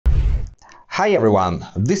Hi everyone,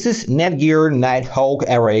 this is Netgear Nighthawk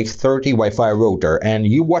RAX30 Wi-Fi router, and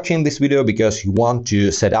you're watching this video because you want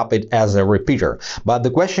to set up it as a repeater. But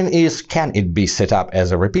the question is, can it be set up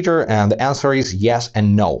as a repeater? And the answer is yes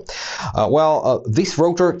and no. This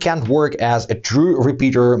router can't work as a true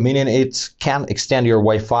repeater, meaning it can extend your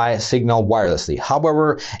Wi-Fi signal wirelessly.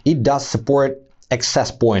 However, it does support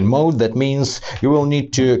access point mode. That means you will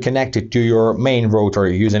need to connect it to your main router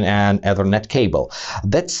using an Ethernet cable.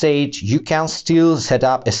 That said, you can still set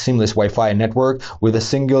up a seamless Wi-Fi network with a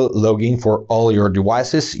single login for all your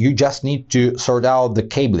devices. You just need to sort out the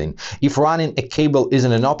cabling. If running a cable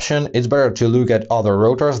isn't an option, it's better to look at other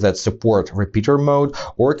routers that support repeater mode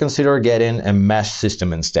or consider getting a mesh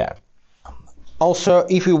system instead. Also,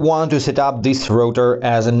 if you want to set up this router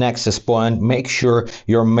as an access point, make sure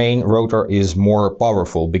your main router is more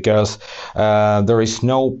powerful, because there is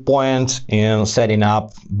no point in setting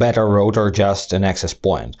up better router just an access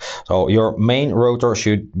point. So your main router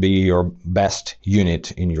should be your best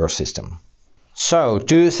unit in your system. So,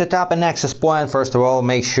 to set up an access point, first of all,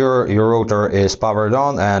 make sure your router is powered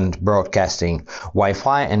on and broadcasting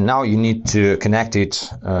Wi-Fi, and now you need to connect it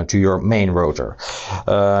to your main router.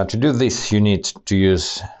 To do this, you need to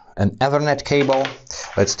use an Ethernet cable.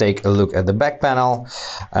 Let's take a look at the back panel.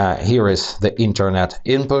 Here is the internet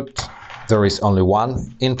input. There is only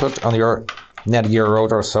one input on your Netgear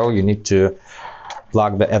router, so you need to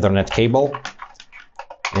plug the Ethernet cable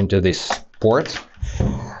into this port.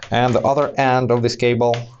 And the other end of this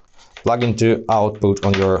cable, plug into output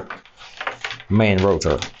on your main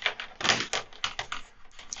router.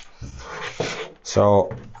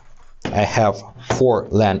 So I have 4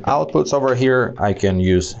 LAN outputs over here. I can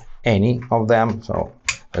use any of them. So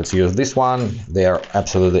let's use this one. They are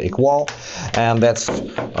absolutely equal, and that's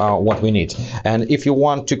what we need. And if you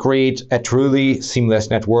want to create a truly seamless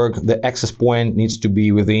network, the access point needs to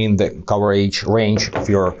be within the coverage range of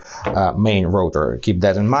your main router. Keep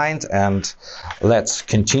that in mind, and let's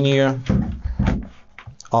continue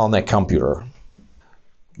on a computer.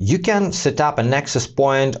 You can set up an access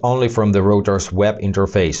point only from the router's web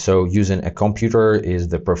interface, so using a computer is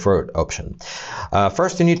the preferred option.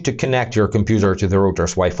 First, you need to connect your computer to the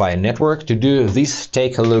router's Wi-Fi network. To do this,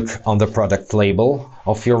 take a look on the product label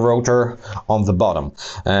of your router on the bottom.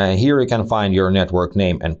 Here you can find your network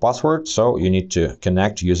name and password, so you need to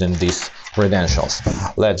connect using these credentials.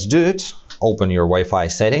 Let's do it. Open your Wi-Fi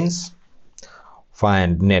settings,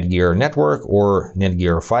 find Netgear Network or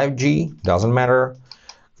Netgear 5G, doesn't matter.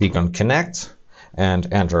 Click on Connect and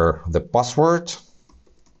enter the password.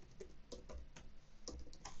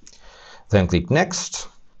 Then click Next.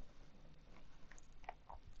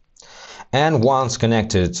 And once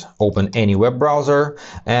connected, open any web browser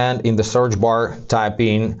and in the search bar type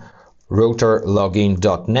in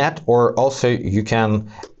routerlogin.net, or also you can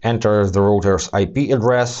enter the router's IP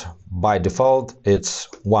address. By default, it's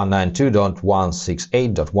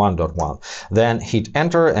 192.168.1.1. Then hit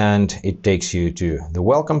enter and it takes you to the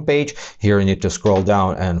welcome page. Here you need to scroll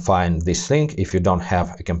down and find this link. If you don't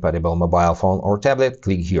have a compatible mobile phone or tablet,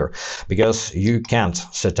 click here, because you can't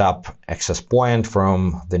set up access point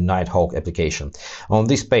from the Nighthawk application. On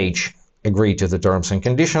this page, agree to the terms and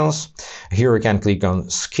conditions. Here you can click on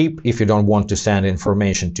skip if you don't want to send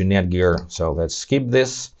information to Netgear. So let's skip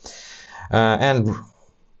this. And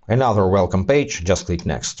another welcome page, just click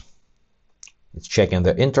Next. It's checking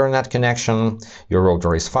the internet connection. Your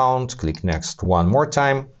router is found. Click Next one more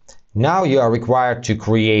time. Now you are required to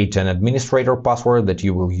create an administrator password that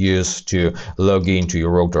you will use to log into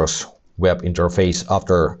your router's web interface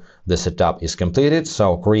after the setup is completed.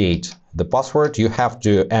 So create the password. You have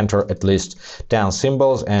to enter at least 10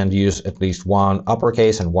 symbols and use at least one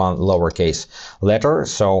uppercase and one lowercase letter.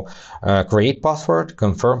 So create password,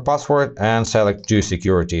 confirm password, and select 2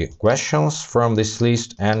 security questions from this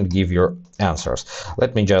list and give your answers.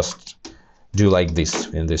 Let me just do like this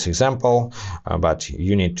in this example, but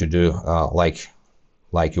you need to do like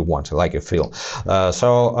you want, like you feel.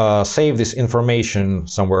 Save this information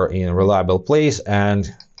somewhere in a reliable place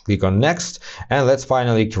and click on Next, and let's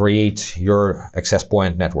finally create your access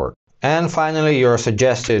point network. And finally, you're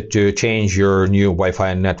suggested to change your new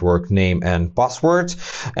Wi-Fi network name and password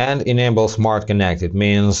and enable Smart Connect. It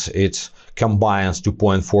means it combines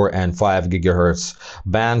 2.4 and 5 GHz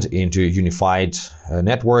band into a unified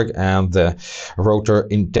network, and the router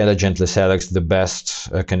intelligently selects the best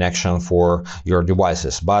connection for your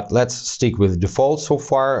devices. But let's stick with default so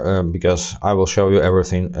far, because I will show you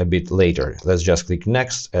everything a bit later. Let's just click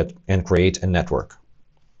Next and create a network.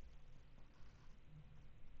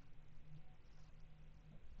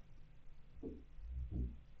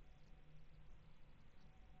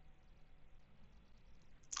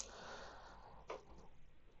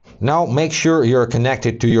 Now make sure you're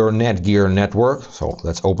connected to your Netgear network. So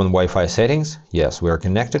let's open Wi-Fi settings. Yes, we are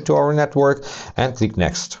connected to our network, and click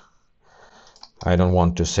Next. I don't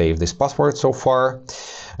want to save this password so far.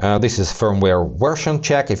 This is firmware version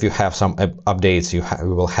check. If you have some updates, you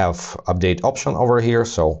will have update option over here.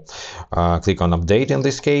 So click on update in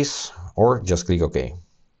this case, or just click OK.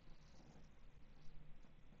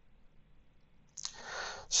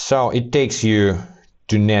 So it takes you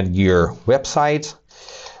to Netgear website.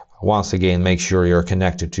 Once again, make sure you're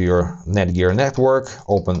connected to your Netgear network.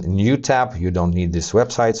 Open a new tab. You don't need this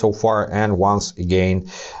website so far. And once again,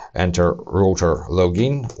 enter router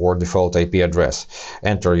login or default IP address.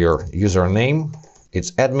 Enter your username,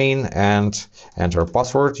 it's admin, and enter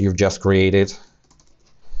password you've just created,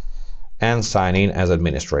 and sign in as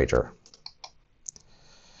administrator.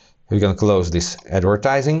 You can close this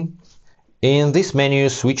advertising. In this menu,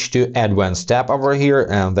 switch to Advanced tab over here,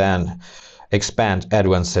 and then expand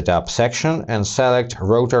Advanced Setup section and select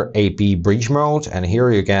Router AP Bridge Mode, and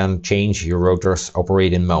here you can change your router's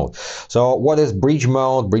operating mode. So what is bridge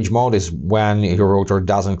mode? Bridge mode is when your router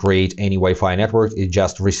doesn't create any Wi-Fi network, it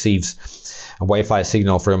just receives a Wi-Fi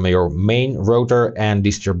signal from your main router and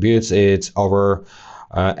distributes it over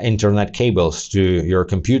internet cables to your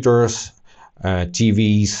computers,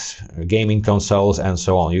 TVs, gaming consoles, and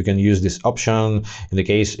so on. You can use this option in the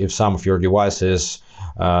case if some of your devices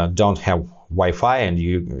don't have Wi-Fi and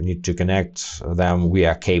you need to connect them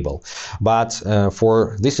via cable. But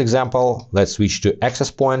for this example, let's switch to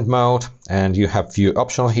access point mode, and you have few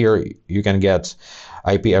options here. You can get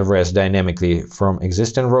IP address dynamically from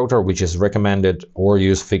existing router, which is recommended, or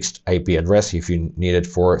use fixed IP address if you need it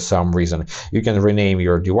for some reason. You can rename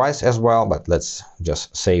your device as well, but let's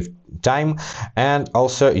just save time. And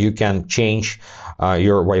also you can change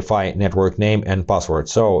your Wi-Fi network name and password.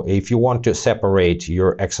 So if you want to separate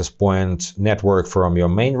your access point network from your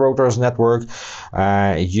main router's network,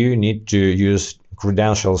 you need to use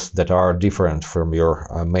credentials that are different from your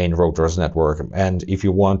main router's network. And if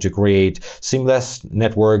you want to create seamless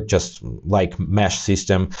network, just like mesh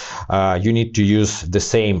system, you need to use the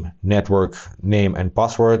same network name and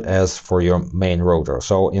password as for your main router.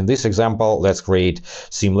 So in this example, let's create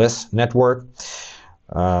seamless network.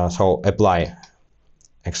 So apply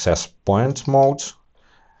access point mode.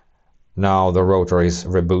 Now the router is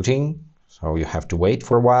rebooting, so you have to wait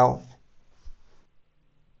for a while.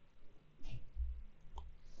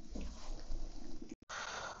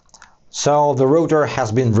 So the router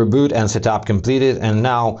has been rebooted and setup completed, and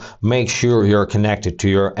now make sure you're connected to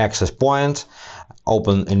your access point.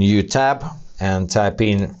 Open a new tab and type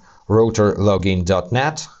in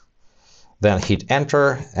routerlogin.net. Then hit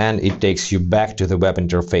enter, and it takes you back to the web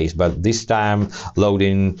interface, but this time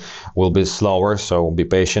loading will be slower, so be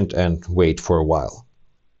patient and wait for a while.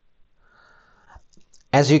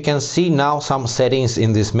 As you can see now, some settings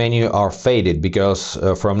in this menu are faded because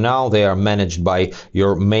from now they are managed by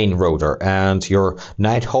your main router, and your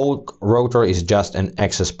Nighthawk router is just an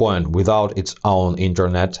access point without its own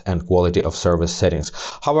internet and quality of service settings.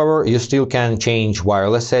 However, you still can change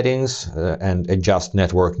wireless settings and adjust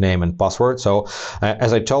network name and password. So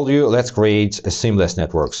as I told you, let's create a seamless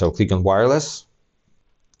network. So click on wireless.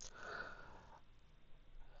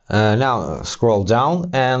 Now scroll down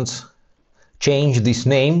and change this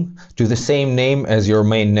name to the same name as your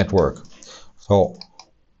main network. So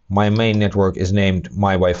my main network is named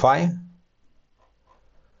My Wi-Fi,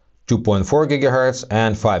 2.4 GHz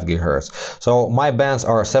and 5 GHz. So my bands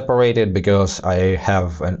are separated because I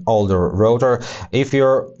have an older router. If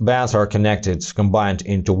your bands are connected, combined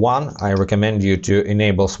into one, I recommend you to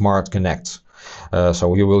enable Smart Connect.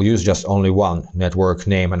 So you will use just only one network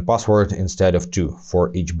name and password instead of two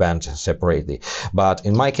for each band separately. But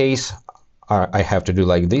in my case, I have to do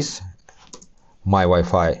like this: My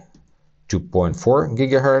Wi-Fi 2.4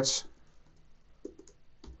 GHz.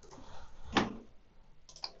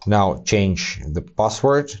 Now change the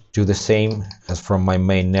password to the same as from my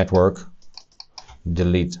main network.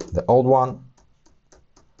 Delete the old one.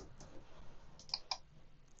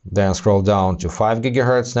 Then scroll down to 5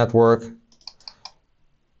 GHz network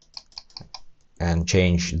and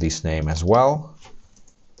change this name as well.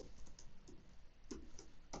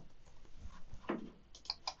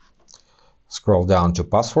 Scroll down to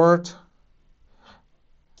password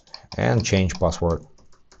and change password.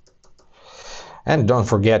 And don't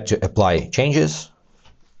forget to apply changes.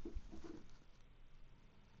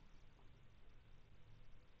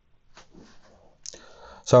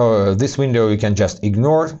 So this window you can just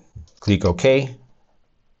ignore, click OK,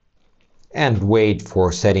 and wait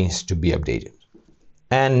for settings to be updated.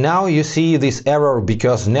 And now you see this error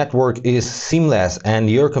because network is seamless and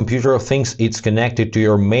your computer thinks it's connected to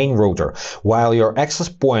your main router, while your access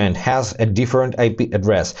point has a different IP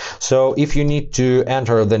address. So if you need to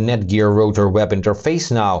enter the Netgear router web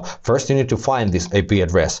interface now, first you need to find this IP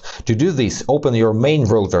address. To do this, open your main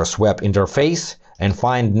router's web interface and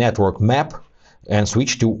find network map and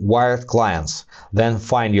switch to wired clients. Then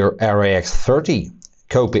find your RAX30,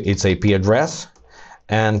 copy its IP address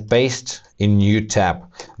and paste in new tab.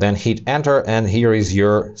 Then hit enter and here is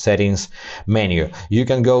your settings menu. You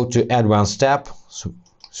can go to advanced tab,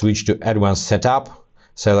 switch to advanced setup,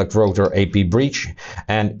 select router IP bridge,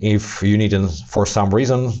 and if you need for some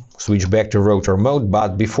reason switch back to router mode.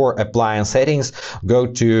 But before applying settings, go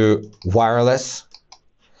to wireless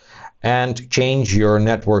and change your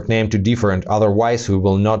network name to different, otherwise we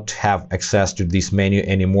will not have access to this menu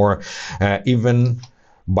anymore, even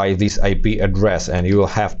by this IP address, and you will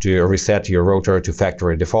have to reset your router to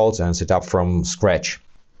factory defaults and set up from scratch.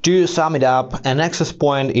 To sum it up, an access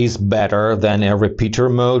point is better than a repeater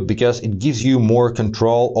mode because it gives you more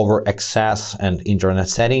control over access and internet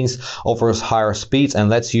settings, offers higher speeds, and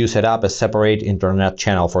lets you set up a separate internet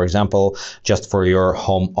channel, for example, just for your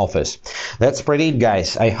home office. That's pretty it,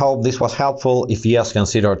 guys. I hope this was helpful. If yes,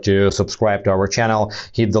 consider to subscribe to our channel,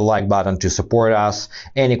 hit the like button to support us.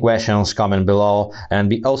 Any questions, comment below, and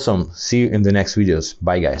be awesome. See you in the next videos.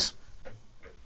 Bye, guys.